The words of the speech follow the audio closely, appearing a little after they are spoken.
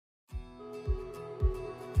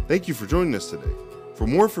Thank you for joining us today. For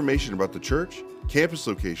more information about the church, campus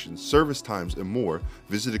locations, service times, and more,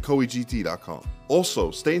 visit ecoegt.com.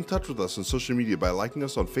 Also, stay in touch with us on social media by liking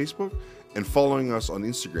us on Facebook and following us on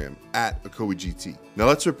Instagram at ecoegt. Now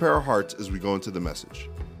let's prepare our hearts as we go into the message.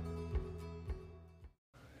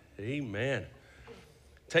 Amen.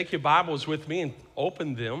 Take your Bibles with me and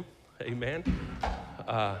open them. Amen.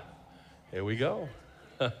 Here we go.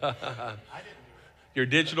 Your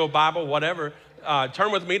digital Bible, whatever.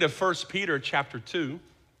 Turn with me to 1 Peter chapter 2.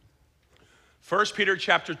 1 Peter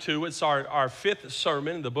chapter 2, it's our fifth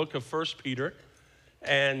sermon in the book of 1 Peter.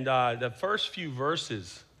 And the first few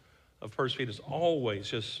verses of 1 Peter is always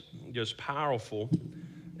just powerful.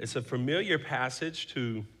 It's a familiar passage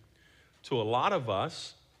to a lot of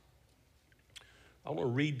us. I want to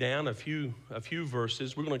read down a few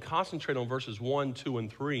verses. We're going to concentrate on verses 1, 2,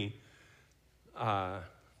 and 3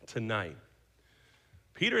 tonight.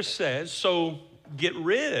 Peter says, so get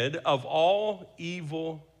rid of all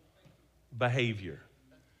evil behavior.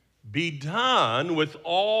 Be done with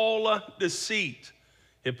all deceit,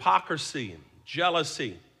 hypocrisy, and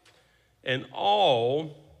jealousy, and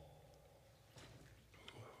all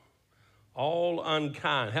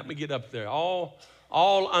unkind. Help me get up there. All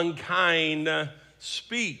unkind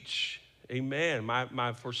speech. Amen.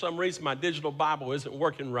 For some reason, my digital Bible isn't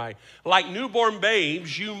working right. Like newborn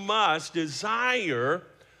babes, you must desire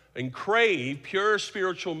and crave pure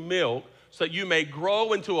spiritual milk so that you may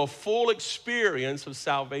grow into a full experience of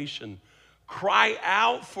salvation. Cry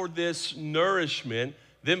out for this nourishment.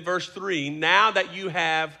 Then verse 3, now that you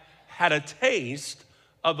have had a taste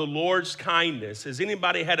of the Lord's kindness. Has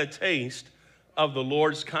anybody had a taste of the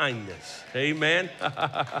Lord's kindness? Amen.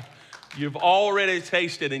 You've already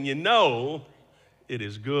tasted and you know it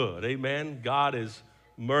is good. Amen. God is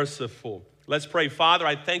merciful. Let's pray. Father,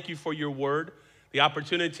 I thank you for your word, the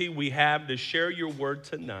opportunity we have to share your word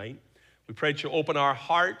tonight. We pray that you open our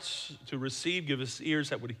hearts to receive, give us ears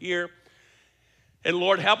that would hear. And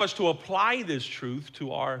Lord, help us to apply this truth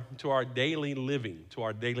to our daily living, to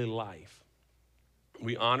our daily life.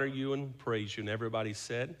 We honor you and praise you. And everybody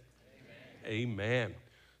said, amen. Amen.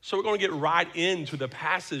 So we're going to get right into the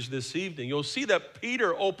passage this evening. You'll see that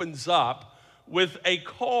Peter opens up with a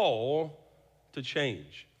call to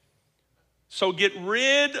change. So get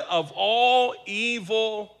rid of all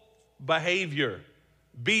evil behavior.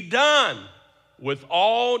 Be done with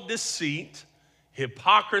all deceit,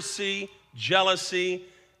 hypocrisy, jealousy,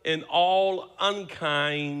 and all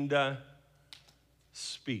unkind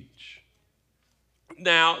speech.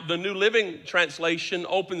 Now, the New Living Translation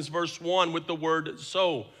opens verse 1 with the word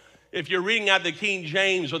so. If you're reading out the King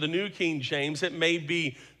James or the New King James, it may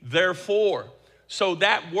be therefore. So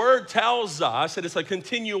that word tells us that it's a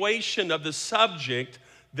continuation of the subject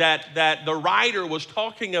that the writer was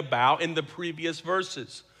talking about in the previous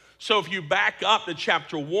verses. So if you back up to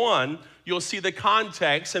chapter 1, you'll see the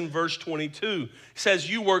context in verse 22. It says,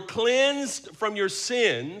 you were cleansed from your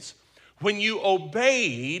sins when you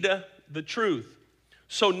obeyed the truth.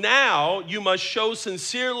 So now you must show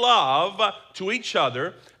sincere love to each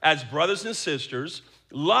other as brothers and sisters.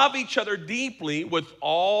 Love each other deeply with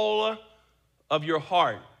all of your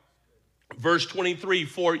heart. Verse 23,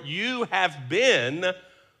 for you have been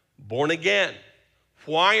born again.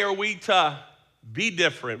 Why are we to be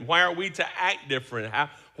different? Why are we to act different?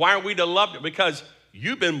 Why are we to love it? Because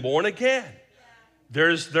you've been born again.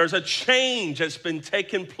 There's a change that's been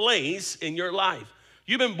taking place in your life.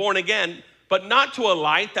 You've been born again, but not to a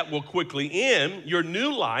life that will quickly end. Your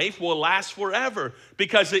new life will last forever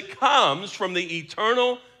because it comes from the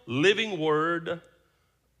eternal living word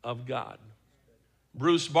of God.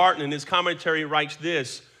 Bruce Barton in his commentary writes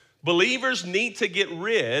this, believers need to get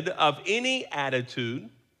rid of any attitude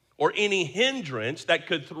or any hindrance that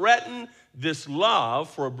could threaten this love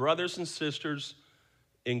for brothers and sisters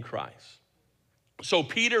in Christ. So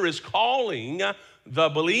Peter is calling the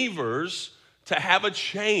believers to have a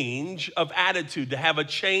change of attitude, to have a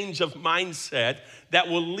change of mindset that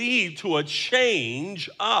will lead to a change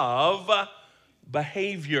of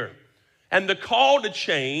behavior. And the call to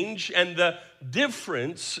change and the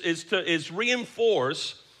difference is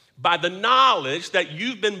reinforced by the knowledge that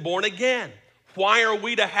you've been born again. Why are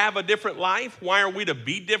we to have a different life? Why are we to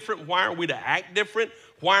be different? Why are we to act different?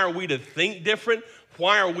 Why are we to think different?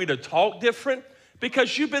 Why are we to talk different?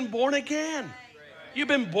 Because you've been born again. You've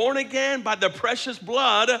been born again by the precious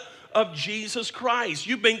blood of Jesus Christ.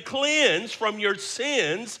 You've been cleansed from your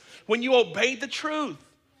sins when you obeyed the truth.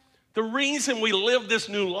 The reason we live this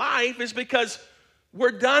new life is because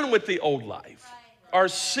we're done with the old life. Our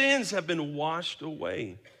sins have been washed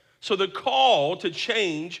away. So the call to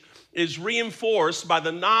change is reinforced by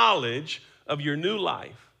the knowledge of your new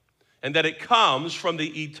life. and that it comes from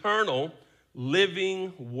the eternal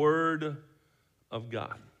living Word of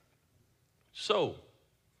God. So,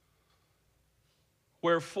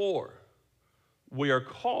 wherefore, we are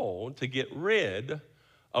called to get rid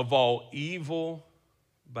of all evil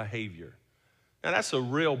behavior. Now, that's a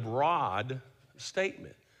real broad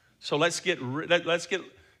statement. So let's get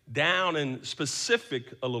down and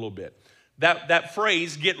specific a little bit. That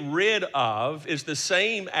phrase, get rid of, is the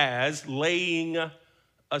same as laying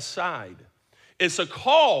aside. It's a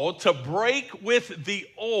call to break with the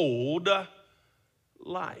old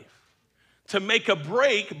life. To make a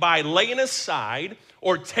break by laying aside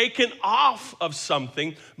or taking off of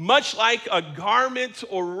something, much like a garment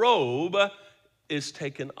or robe is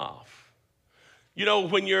taken off. You know,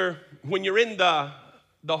 when you're in the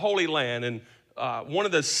Holy Land, and one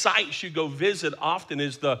of the sites you go visit often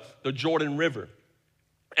is the Jordan River.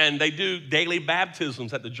 And they do daily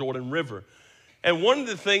baptisms at the Jordan River. And one of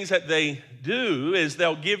the things that they do is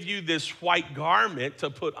they'll give you this white garment to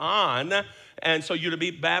put on, and so you're to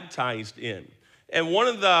be baptized in. And one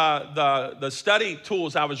of the study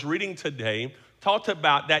tools I was reading today talked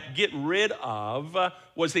about that get rid of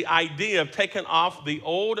was the idea of taking off the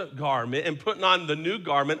old garment and putting on the new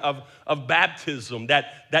garment of baptism,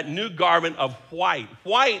 that new garment of white.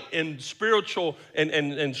 White in spiritual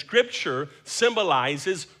and scripture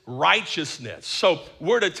symbolizes righteousness. So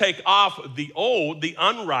we're to take off the old, the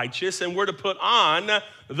unrighteous, and we're to put on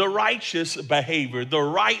the righteous behavior, the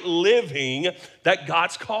right living that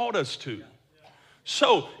God's called us to.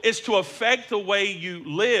 So it's to affect the way you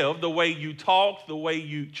live, the way you talk, the way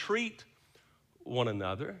you treat one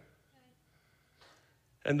another,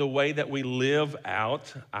 and the way that we live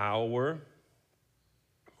out our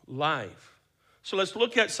life. So let's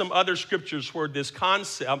look at some other scriptures where this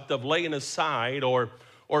concept of laying aside or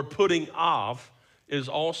putting off is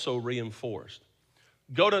also reinforced.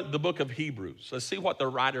 Go to the book of Hebrews. Let's see what the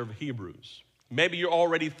writer of Hebrews, maybe you're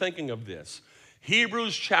already thinking of this.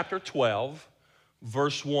 Hebrews chapter 12.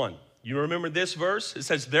 Verse 1. You remember this verse? It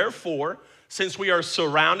says, therefore, since we are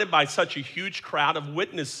surrounded by such a huge crowd of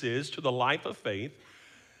witnesses to the life of faith,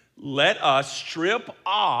 let us strip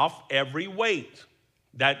off every weight.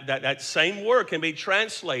 That same word can be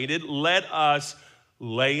translated, let us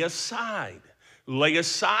lay aside. Lay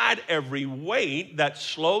aside every weight that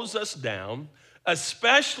slows us down,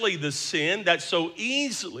 especially the sin that so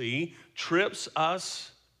easily trips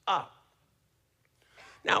us up.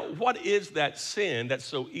 Now, what is that sin that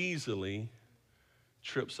so easily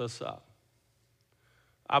trips us up?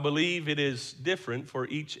 I believe it is different for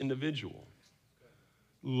each individual.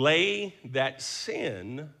 Lay that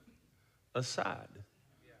sin aside.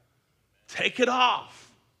 Take it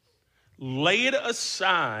off. Lay it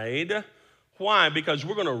aside. Why? Because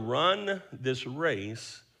we're going to run this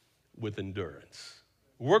race with endurance.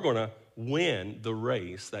 We're going to win the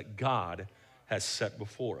race that God has set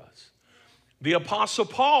before us. The Apostle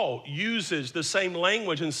Paul uses the same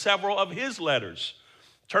language in several of his letters.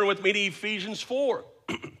 Turn with me to Ephesians 4.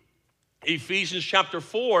 Ephesians chapter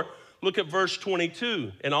 4, look at verse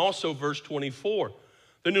 22 and also verse 24.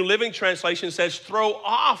 The New Living Translation says, throw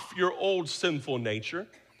off your old sinful nature.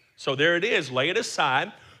 So there it is, lay it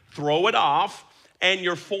aside, throw it off, and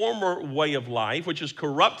your former way of life, which is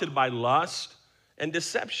corrupted by lust and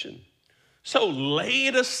deception. So lay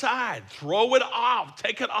it aside, throw it off,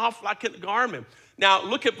 take it off like a garment. Now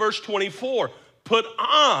look at verse 24. Put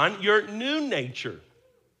on your new nature,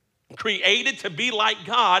 created to be like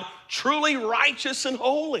God, truly righteous and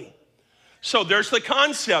holy. So there's the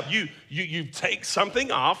concept. You take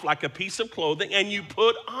something off like a piece of clothing and you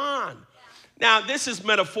put on. Now this is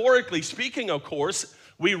metaphorically speaking, of course.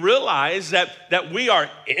 We realize that we are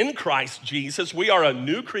in Christ Jesus. We are a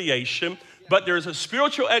new creation. But there's a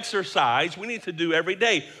spiritual exercise we need to do every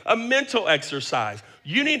day, a mental exercise.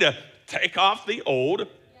 You need to take off the old,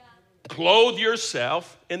 clothe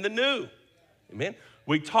yourself in the new. Amen.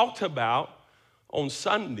 We talked about on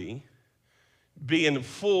Sunday being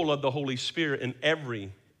full of the Holy Spirit in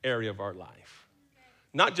every area of our life.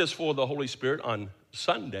 Not just full of the Holy Spirit on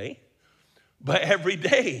Sunday, but every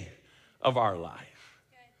day of our life.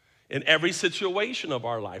 In every situation of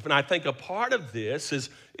our life. And I think a part of this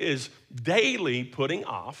is daily putting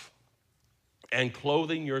off and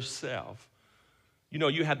clothing yourself. You know,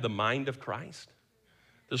 you have the mind of Christ.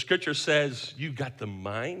 The scripture says you've got the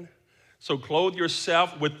mind. So clothe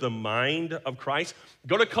yourself with the mind of Christ.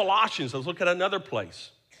 Go to Colossians. Let's look at another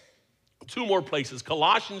place. Two more places.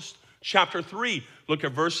 Colossians chapter 3. Look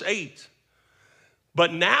at verse 8.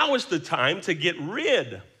 But now is the time to get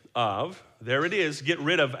rid of, there it is, get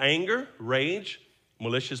rid of anger, rage,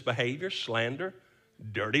 malicious behavior, slander,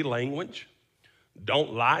 dirty language.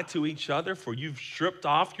 Don't lie to each other, for you've stripped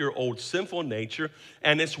off your old sinful nature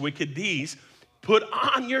and its wicked deeds. Put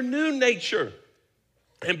on your new nature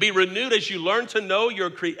and be renewed as you learn to know your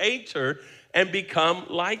Creator and become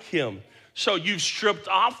like Him. So you've stripped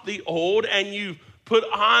off the old and you put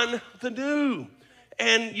on the new.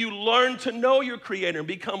 And you learn to know your Creator and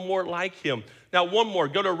become more like Him. Now, one more.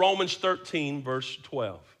 Go to Romans 13, verse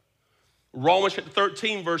 12. Romans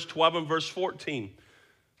 13, verse 12 and verse 14.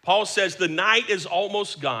 Paul says, the night is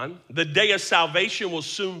almost gone. The day of salvation will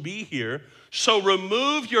soon be here. So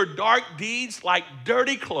remove your dark deeds like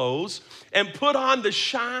dirty clothes and put on the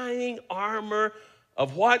shining armor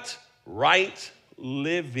of what? Right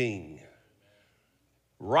living.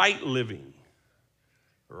 Right living.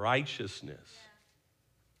 Righteousness.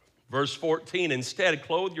 Verse 14, instead,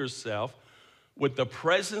 clothe yourself with the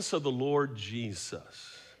presence of the Lord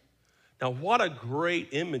Jesus. Now, what a great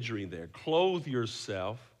imagery there. Clothe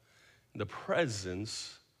yourself in the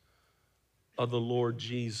presence of the Lord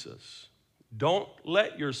Jesus. Don't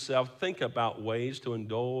let yourself think about ways to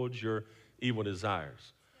indulge your evil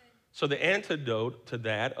desires. So the antidote to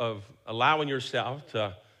that of allowing yourself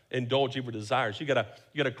to indulge evil desires, you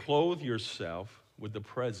gotta clothe yourself with the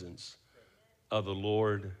presence of the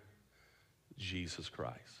Lord Jesus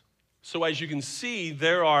Christ. So as you can see,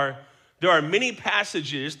 there are many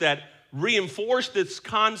passages that reinforce this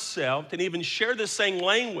concept and even share the same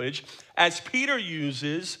language as Peter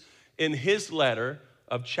uses in his letter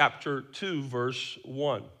of chapter 2, verse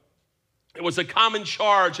 1. It was a common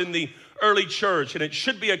charge in the early church, and it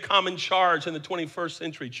should be a common charge in the 21st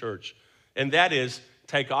century church, and that is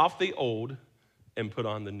take off the old and put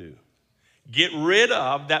on the new. Get rid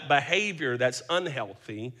of that behavior that's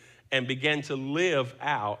unhealthy and begin to live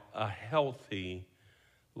out a healthy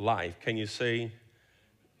life. Can you say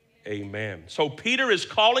amen? So Peter is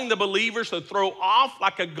calling the believers to throw off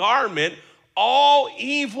like a garment all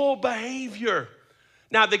evil behavior.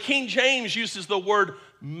 Now, the King James uses the word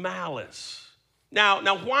malice. Now,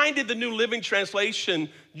 why did the New Living Translation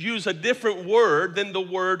use a different word than the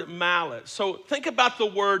word malice? So think about the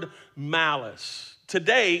word malice.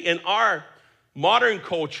 Today, in our modern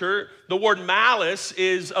culture, the word malice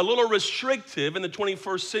is a little restrictive in the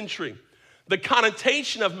 21st century. The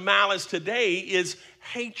connotation of malice today is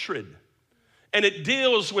hatred, and it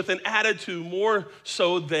deals with an attitude more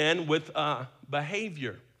so than with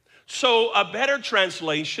behavior. So a better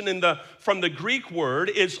translation from the Greek word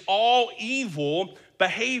is all evil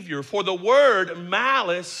behavior. For the word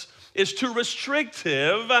malice is too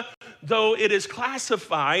restrictive, though it is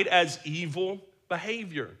classified as evil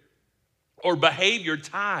behavior or behavior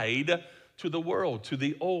tied to the world, to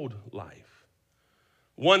the old life.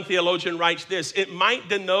 One theologian writes this: it might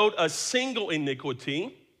denote a single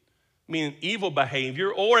iniquity, meaning evil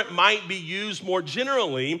behavior, or it might be used more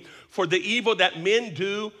generally for the evil that men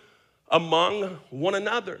do among one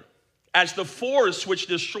another. As the force which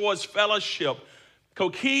destroys fellowship,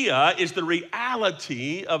 kokia is the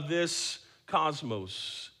reality of this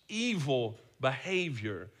cosmos. Evil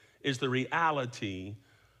behavior is the reality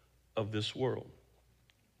of this world.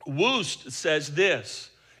 Woost says this: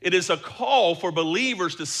 it is a call for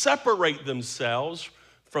believers to separate themselves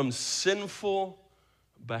from sinful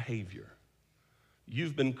behavior.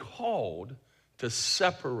 You've been called to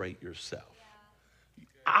separate yourself.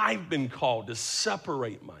 I've been called to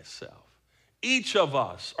separate myself. Each of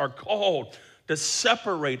us are called to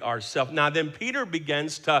separate ourselves. Now, then Peter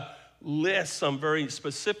begins to list some very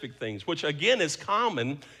specific things, which again is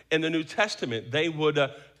common in the New Testament. They would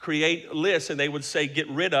create lists and they would say, get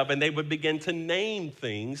rid of, and they would begin to name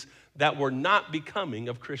things that were not becoming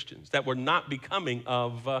of Christians, that were not becoming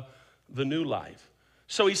of the new life.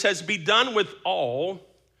 So he says, be done with all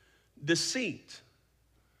deceit.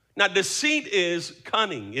 Now, deceit is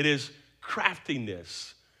cunning. It is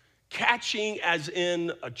craftiness, catching as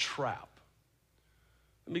in a trap.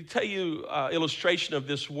 Let me tell you an illustration of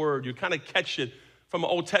this word. You kind of catch it from an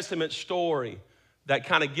Old Testament story that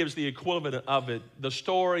kind of gives the equivalent of it, the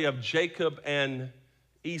story of Jacob and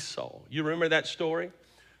Esau. You remember that story?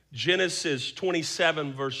 Genesis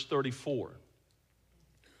 27, verse 34.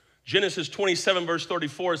 Genesis 27, verse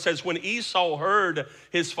 34 says, when Esau heard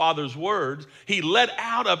his father's words, he let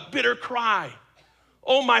out a bitter cry.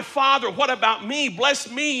 Oh, my father, what about me? Bless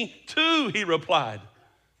me too, he replied.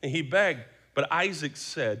 And he begged. But Isaac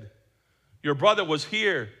said, your brother was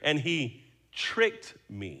here and he tricked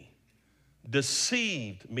me,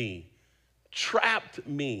 deceived me, trapped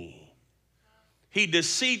me. He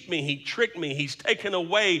deceived me, he tricked me, he's taken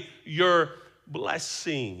away your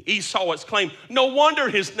blessing. Esau exclaimed, no wonder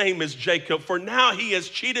his name is Jacob, for now he has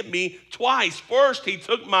cheated me twice. First, he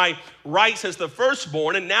took my rights as the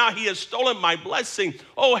firstborn, and now he has stolen my blessing.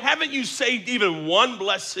 Oh, haven't you saved even one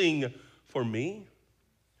blessing for me?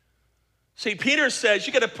 See, Peter says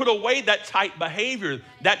you got to put away that type behavior,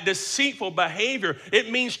 that deceitful behavior. It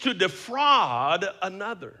means to defraud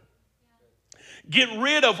another. Get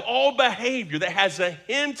rid of all behavior that has a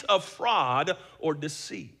hint of fraud or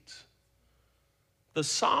deceit. The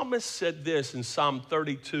psalmist said this in Psalm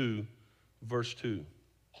 32, verse 2.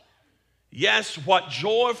 Yes, what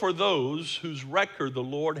joy for those whose record the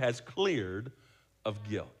Lord has cleared of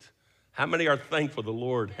guilt. How many are thankful the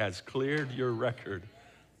Lord has cleared your record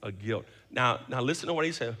of guilt? Now listen to what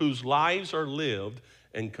he said. Whose lives are lived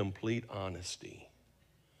in complete honesty.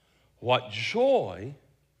 What joy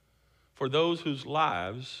for those whose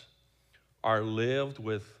lives are lived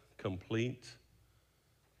with complete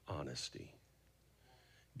honesty.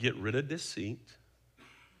 Get rid of deceit.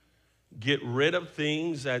 Get rid of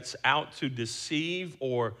things that's out to deceive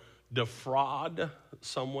or defraud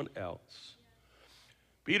someone else.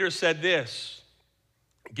 Peter said this,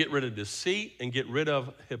 get rid of deceit and get rid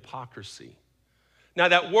of hypocrisy. Now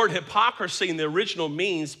that word hypocrisy in the original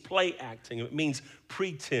means play acting. It means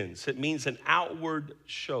pretense. It means an outward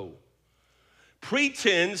show.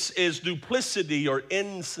 Pretense is duplicity or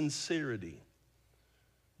insincerity.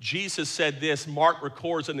 Jesus said this, Mark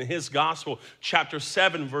records it in his gospel, chapter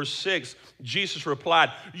 7, verse 6. Jesus replied,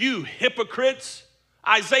 you hypocrites,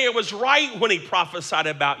 Isaiah was right when he prophesied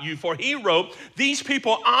about you, for he wrote, these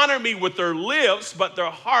people honor me with their lips, but their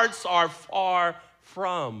hearts are far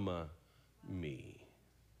from me.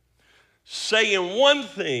 Saying one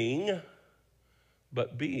thing,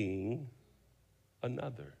 but being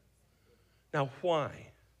another. Now, why?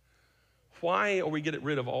 Why are we getting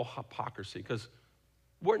rid of all hypocrisy? Because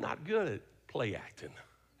we're not good at play acting.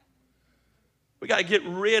 We got to get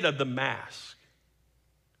rid of the mask.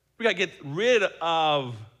 We got to get rid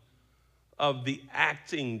of the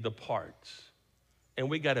acting the parts. And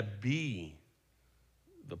we got to be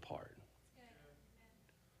the part.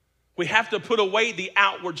 We have to put away the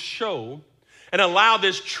outward show and allow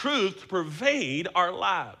this truth to pervade our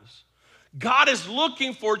lives. God is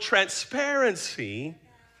looking for transparency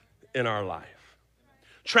in our life.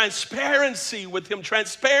 Transparency with Him,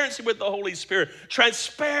 transparency with the Holy Spirit,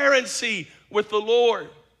 transparency with the Lord.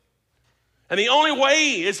 And the only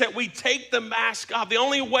way is that we take the mask off. The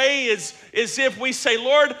only way is if we say,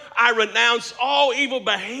 Lord, I renounce all evil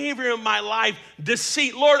behavior in my life,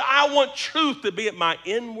 deceit. Lord, I want truth to be at my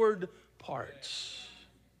inward parts.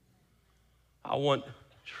 I want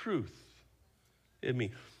truth in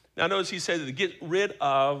me. Now notice he said to get rid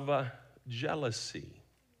of jealousy.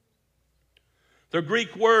 The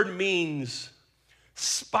Greek word means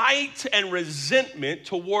spite and resentment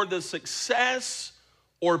toward the success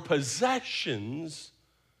or possessions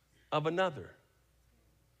of another.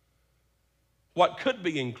 What could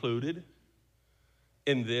be included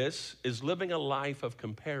in this is living a life of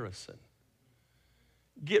comparison.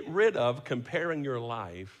 Get rid of comparing your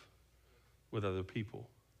life with other people.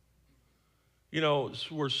 You know,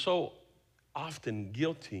 we're so often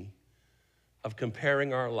guilty of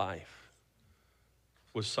comparing our life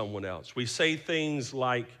with someone else. We say things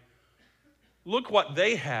like, look what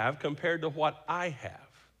they have compared to what I have.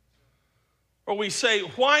 Or we say,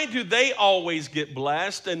 why do they always get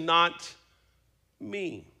blessed and not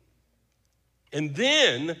me? And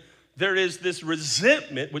then there is this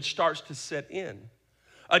resentment which starts to set in.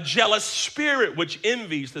 A jealous spirit which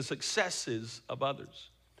envies the successes of others.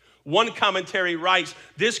 One commentary writes,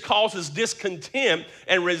 this causes discontent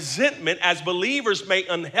and resentment as believers make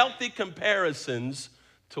unhealthy comparisons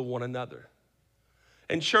to one another.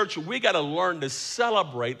 In church, we got to learn to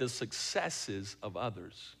celebrate the successes of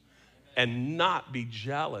others and not be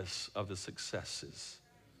jealous of the successes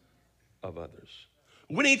of others.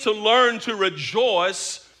 We need to learn to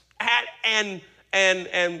rejoice at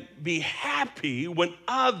and be happy when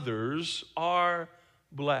others are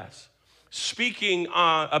blessed. Speaking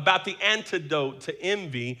about the antidote to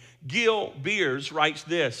envy, Gil Beers writes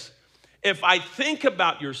this, if I think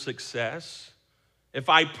about your success, if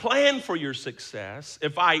I plan for your success,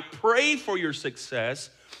 if I pray for your success,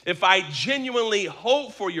 if I genuinely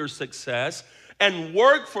hope for your success and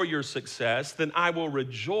work for your success, then I will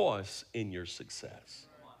rejoice in your success.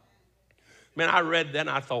 Man, I read that and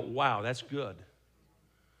I thought, wow, that's good.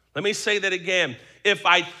 Let me say that again. If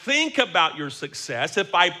I think about your success,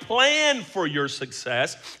 if I plan for your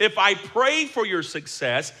success, if I pray for your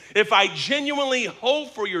success, if I genuinely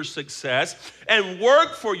hope for your success and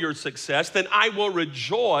work for your success, then I will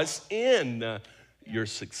rejoice in your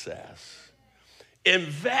success.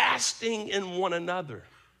 investing in one another.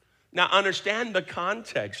 Now, understand the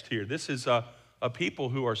context here. This is a people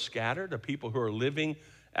who are scattered, a people who are living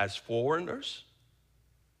as foreigners,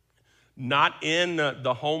 not in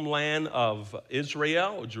the homeland of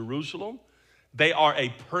Israel or Jerusalem. They are a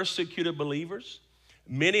persecuted believers.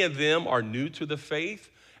 Many of them are new to the faith,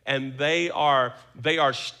 and they are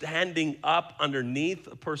standing up underneath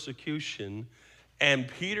persecution. And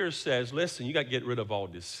Peter says, listen, you got to get rid of all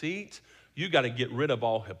deceit. You got to get rid of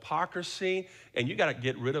all hypocrisy, and you got to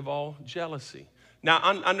get rid of all jealousy. Now,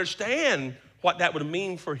 understand what that would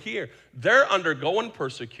mean for here. They're undergoing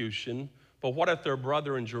persecution, but what if their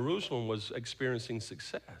brother in Jerusalem was experiencing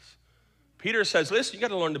success? Peter says, listen, you got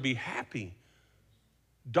to learn to be happy.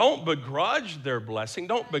 Don't begrudge their blessing.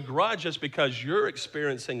 Don't begrudge just because you're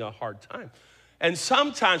experiencing a hard time. And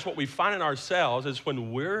sometimes what we find in ourselves is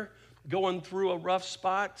when we're going through a rough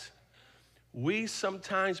spot, we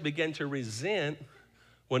sometimes begin to resent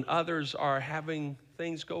when others are having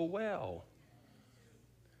things go well.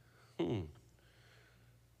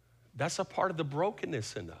 That's a part of the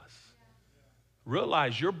brokenness in us.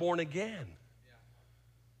 Realize you're born again.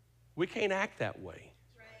 We can't act that way.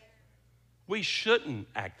 We shouldn't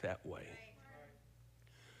act that way.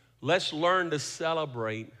 Let's learn to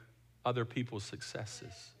celebrate other people's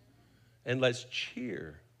successes, and let's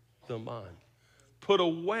cheer them on. Put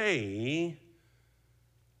away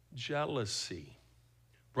jealousy.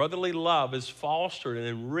 Brotherly love is fostered and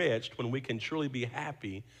enriched when we can truly be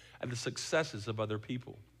happy at the successes of other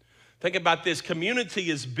people. Think about this. Community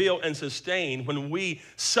is built and sustained when we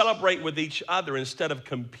celebrate with each other instead of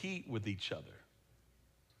compete with each other.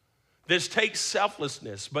 This takes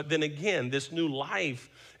selflessness, but then again, this new life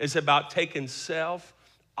is about taking self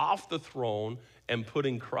off the throne and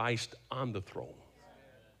putting Christ on the throne.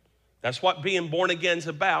 That's what being born again is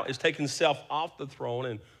about, is taking self off the throne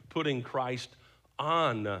and putting Christ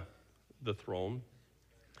on the throne.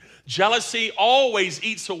 Jealousy always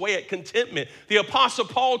eats away at contentment. The Apostle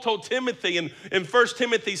Paul told Timothy in 1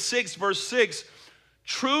 Timothy 6, verse 6,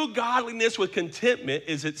 true godliness with contentment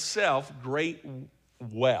is itself great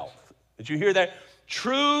wealth. Did you hear that?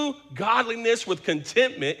 True godliness with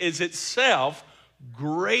contentment is itself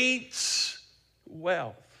great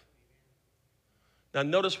wealth. Now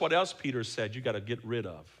notice what else Peter said you got to get rid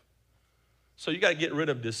of. So you got to get rid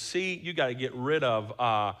of deceit. You got to get rid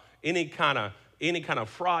of any kind of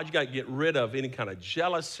fraud. You got to get rid of any kind of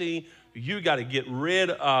jealousy. You got to get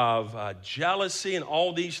rid of jealousy and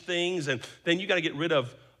all these things. And then you got to get rid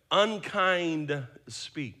of unkind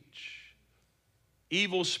speech.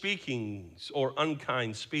 Evil speakings or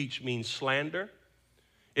unkind speech means slander.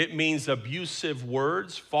 It means abusive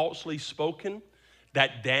words, falsely spoken,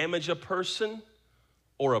 that damage a person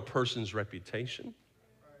or a person's reputation.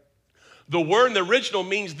 The word in the original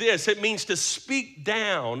means this. It means to speak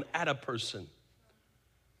down at a person,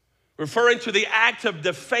 referring to the act of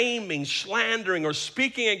defaming, slandering, or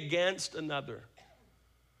speaking against another.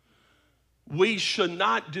 We should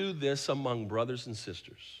not do this among brothers and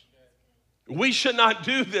sisters. We should not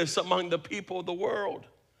do this among the people of the world.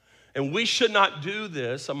 And we should not do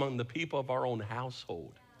this among the people of our own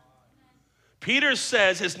household. Peter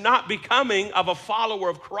says it's not becoming of a follower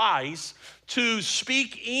of Christ to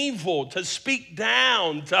speak evil, to speak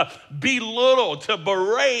down, to belittle, to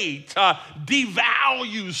berate, to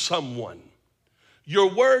devalue someone.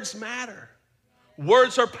 Your words matter.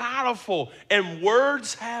 Words are powerful, and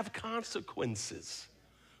words have consequences.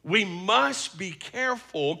 We must be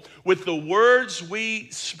careful with the words we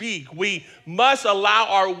speak. We must allow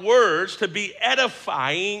our words to be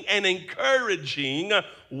edifying and encouraging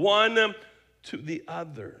one to the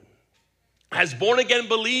other. As born-again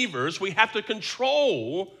believers, we have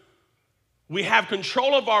control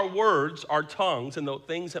of our words, our tongues, and the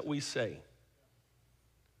things that we say.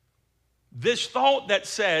 This thought that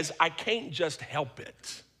says, I can't just help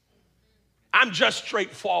it. I'm just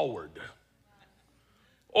straightforward.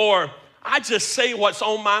 Or, I just say what's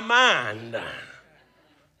on my mind.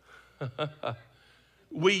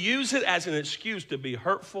 We use it as an excuse to be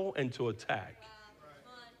hurtful and to attack.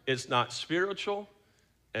 It's not spiritual,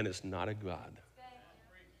 and it's not of God.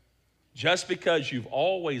 Just because you've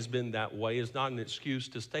always been that way is not an excuse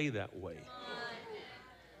to stay that way.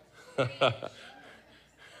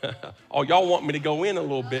 Oh, y'all want me to go in a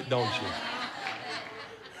little bit, don't you?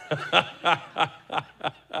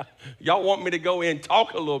 Y'all want me to go in and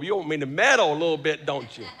talk a little bit. You want me to meddle a little bit,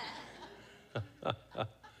 don't you?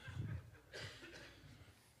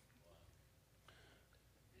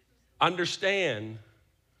 Understand,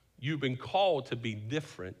 you've been called to be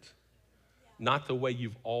different, not the way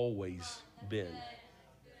you've always been.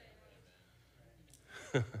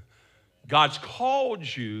 God's called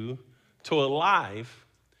you to a life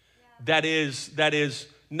that is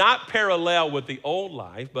not parallel with the old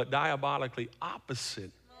life, but diabolically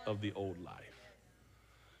opposite of the old life.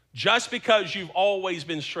 Just because you've always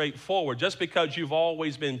been straightforward, just because you've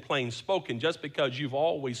always been plain spoken, just because you've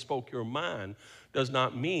always spoke your mind, does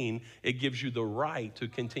not mean it gives you the right to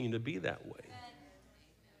continue to be that way.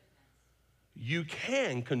 You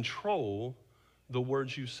can control the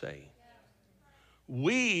words you say.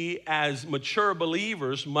 We, as mature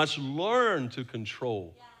believers, must learn to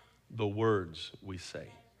control the words we say.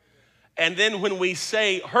 And then when we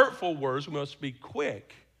say hurtful words, we must be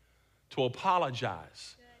quick to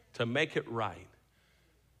apologize, to make it right,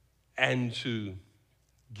 and to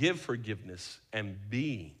give forgiveness and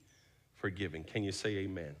be forgiving. Can you say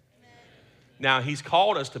amen? Amen? Now, he's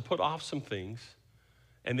called us to put off some things,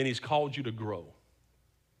 and then he's called you to grow.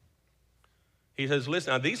 He says,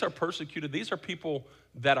 listen, now these are persecuted. These are people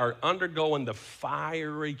that are undergoing the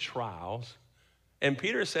fiery trials. And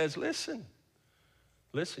Peter says, listen,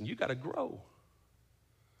 you got to grow.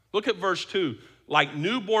 Look at verse 2. Like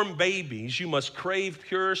newborn babies, you must crave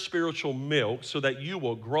pure spiritual milk so that you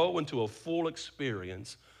will grow into a full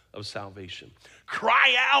experience of salvation.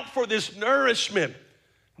 Cry out for this nourishment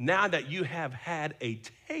now that you have had a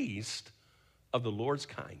taste of the Lord's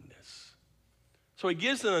kindness. So he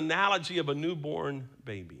gives an analogy of a newborn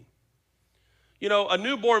baby. You know, a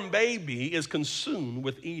newborn baby is consumed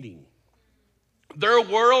with eating. Their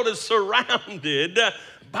world is surrounded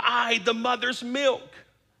by the mother's milk.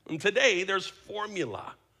 And today there's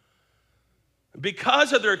formula.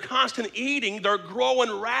 Because of their constant eating, they're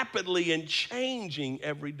growing rapidly and changing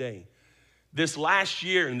every day. This last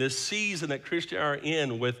year and this season that Christians are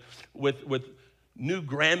in with new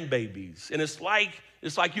grandbabies, and it's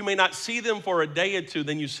like you may not see them for a day or two,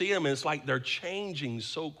 then you see them and it's like they're changing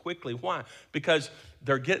so quickly. Why? Because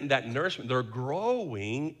they're getting that nourishment. They're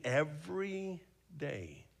growing every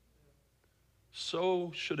day.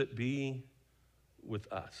 So should it be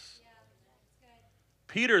with us.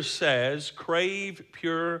 Peter says, crave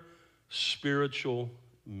pure spiritual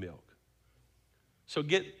milk. So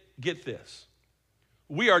get this.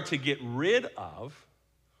 We are to get rid of,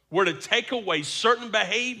 we're to take away certain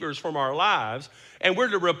behaviors from our lives, and we're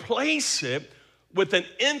to replace it with an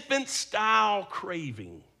infant-style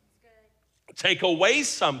craving. Take away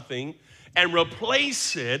something and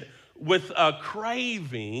replace it with a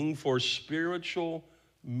craving for spiritual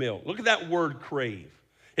milk. Look at that word crave.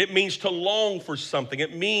 It means to long for something.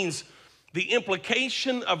 It means the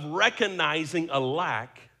implication of recognizing a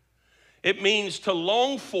lack. It means to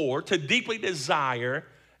long for, to deeply desire,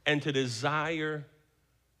 and to desire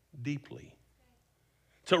deeply.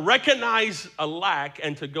 To recognize a lack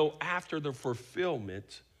and to go after the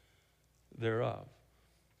fulfillment thereof.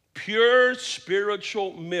 Pure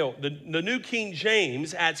spiritual milk. The New King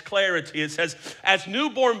James adds clarity. It says, as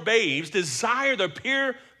newborn babes, desire the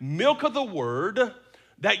pure milk of the word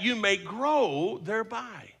that you may grow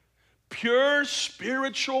thereby. Pure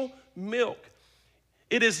spiritual milk.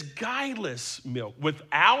 It is guileless milk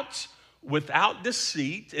without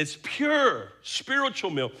deceit. It's pure spiritual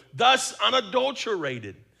milk, thus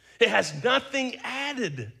unadulterated. It has nothing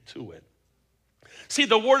added to it. See,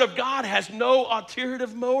 the Word of God has no ulterior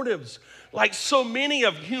motives, like so many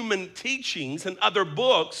of human teachings and other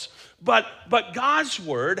books, but God's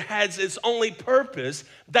Word has its only purpose,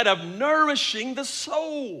 that of nourishing the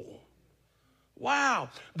soul. Wow.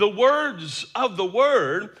 The words of the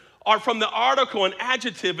Word are from the article and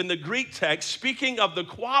adjective in the Greek text, speaking of the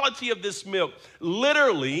quality of this milk,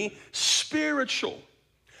 literally spiritual.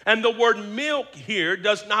 And the word milk here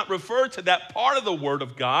does not refer to that part of the Word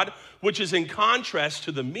of God, which is in contrast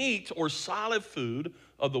to the meat or solid food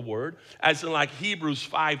of the Word, as in like Hebrews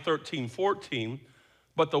 5:13, 14,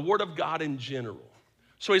 but the Word of God in general.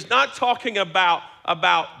 So he's not talking about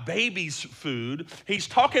baby's food. He's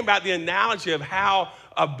talking about the analogy of how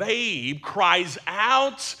a babe cries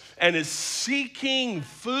out and is seeking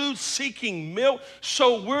food, seeking milk.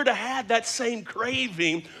 So we're to have that same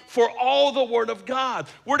craving for all the Word of God.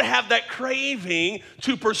 We're to have that craving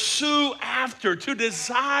to pursue after, to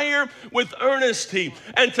desire with earnesty,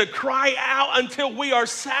 and to cry out until we are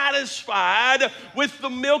satisfied with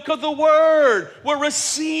the milk of the Word. We're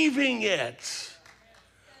receiving it.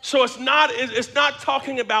 So it's not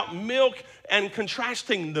talking about milk and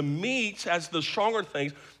contrasting the meats as the stronger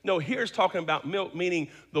things. No, here it's talking about milk, meaning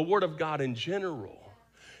the Word of God in general.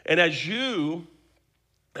 And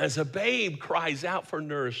as a babe cries out for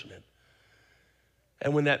nourishment,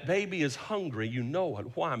 and when that baby is hungry, you know it.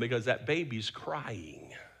 Why? Because that baby's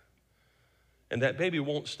crying. And that baby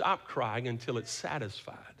won't stop crying until it's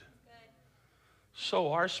satisfied.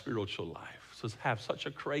 so our spiritual life says have such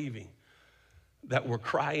a craving that we're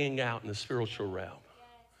crying out in the spiritual realm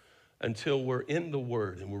until we're in the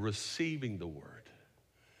Word and we're receiving the Word.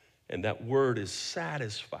 And that Word is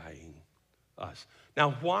satisfying us.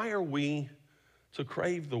 Now, why are we to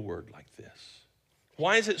crave the Word like this?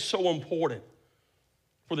 Why is it so important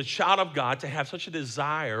for the child of God to have such a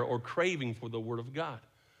desire or craving for the Word of God?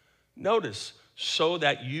 Notice, so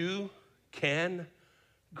that you can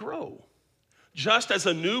grow. Just as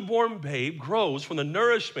a newborn babe grows from the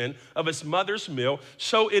nourishment of its mother's milk,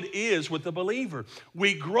 so it is with the believer.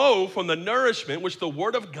 We grow from the nourishment which the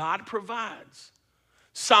Word of God provides.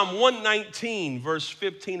 Psalm 119, verse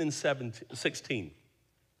 15 and 16.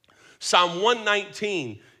 Psalm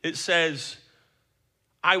 119, it says,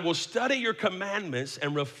 I will study your commandments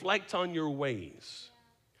and reflect on your ways.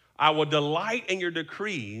 I will delight in your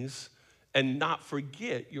decrees and not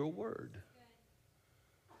forget your word.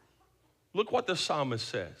 Look what the psalmist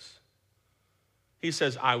says. He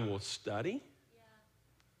says, I will study,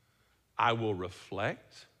 I will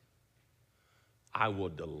reflect, I will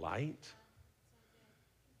delight,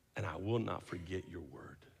 and I will not forget your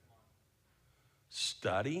word.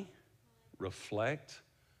 Study, reflect,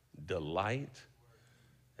 delight,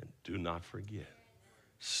 and do not forget.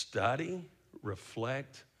 Study,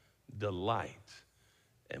 reflect, delight,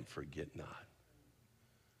 and forget not.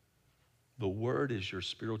 The word is your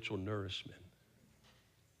spiritual nourishment.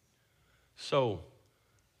 So,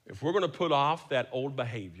 if we're going to put off that old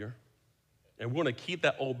behavior, and we're going to keep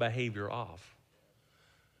that old behavior off,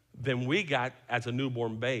 then we got, as a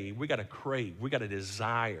newborn babe, we got to crave, we got to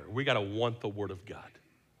desire, we got to want the Word of God.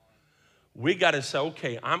 We got to say,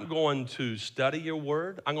 okay, I'm going to study your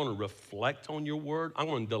word. I'm going to reflect on your word. I'm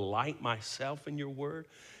going to delight myself in your word.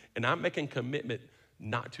 And I'm making commitment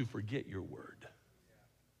not to forget your word.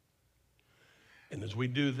 And as we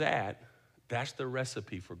do that, that's the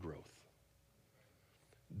recipe for growth.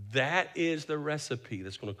 That is the recipe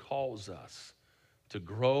that's going to cause us to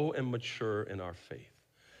grow and mature in our faith.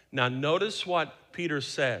 Now, notice what Peter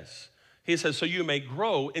says. He says, so you may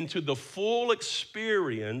grow into the full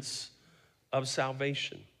experience of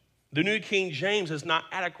salvation. The New King James does not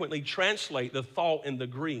adequately translate the thought in the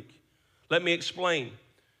Greek. Let me explain.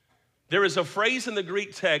 There is a phrase in the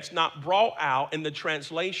Greek text not brought out in the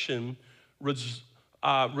translation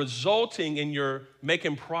resulting in your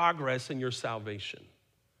making progress in your salvation.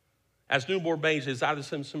 As newborn babes, is out of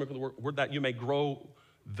the similar word that you may grow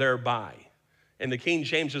thereby. And the King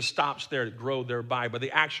James just stops there to grow thereby. But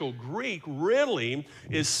the actual Greek really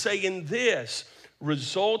is saying this,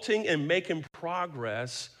 resulting in making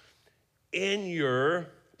progress in your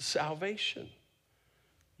salvation.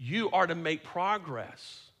 You are to make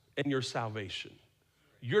progress in your salvation.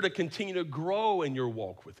 You're to continue to grow in your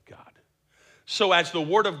walk with God. So as the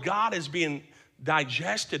Word of God is being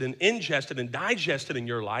digested and ingested and digested in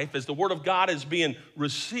your life, as the Word of God is being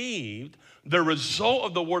received, the result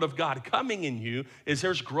of the Word of God coming in you is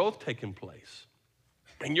there's growth taking place.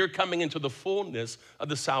 And you're coming into the fullness of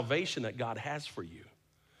the salvation that God has for you.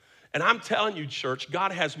 And I'm telling you, church,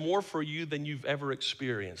 God has more for you than you've ever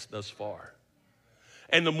experienced thus far.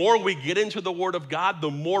 And the more we get into the Word of God,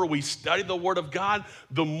 the more we study the Word of God,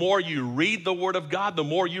 the more you read the Word of God, the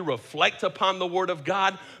more you reflect upon the Word of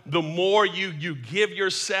God, the more you give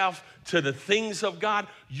yourself to the things of God,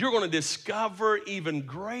 you're going to discover even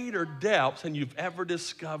greater depths than you've ever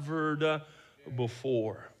discovered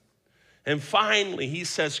before. And finally, he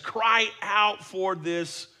says, cry out for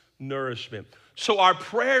this nourishment. So our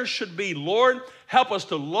prayer should be, Lord, help us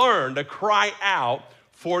to learn to cry out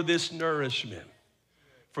for this nourishment.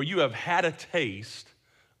 For you have had a taste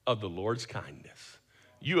of the Lord's kindness.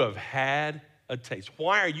 You have had a taste.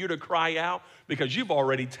 Why are you to cry out? Because you've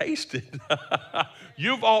already tasted.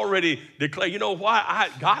 You've already declared, you know why?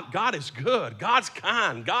 God is good. God's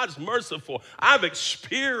kind. God's merciful. I've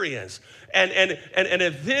experienced. And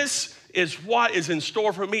if this is what is in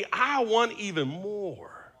store for me, I want even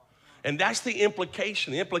more. And that's the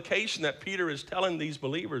implication. The implication that Peter is telling these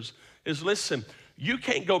believers is, listen, you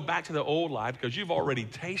can't go back to the old life because you've already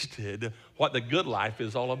tasted what the good life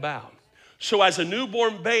is all about. So as a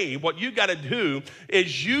newborn babe, what you got to do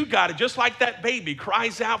is you got to, just like that baby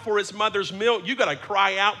cries out for its mother's milk, you got to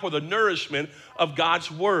cry out for the nourishment of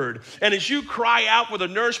God's word. And as you cry out for the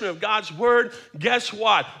nourishment of God's word, guess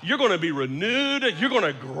what? You're going to be renewed. You're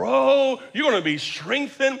going to grow. You're going to be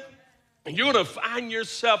strengthened. And you're going to find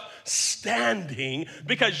yourself standing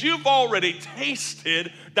because you've already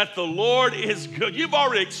tasted that the Lord is good. You've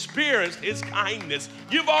already experienced his kindness.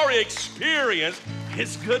 You've already experienced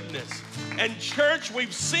his goodness. And church,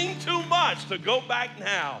 we've seen too much to go back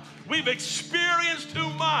now. We've experienced too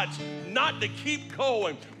much not to keep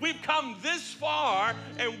going. We've come this far,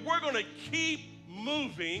 and we're going to keep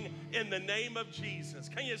moving in the name of Jesus.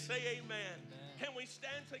 Can you say amen? Can we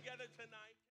stand together tonight?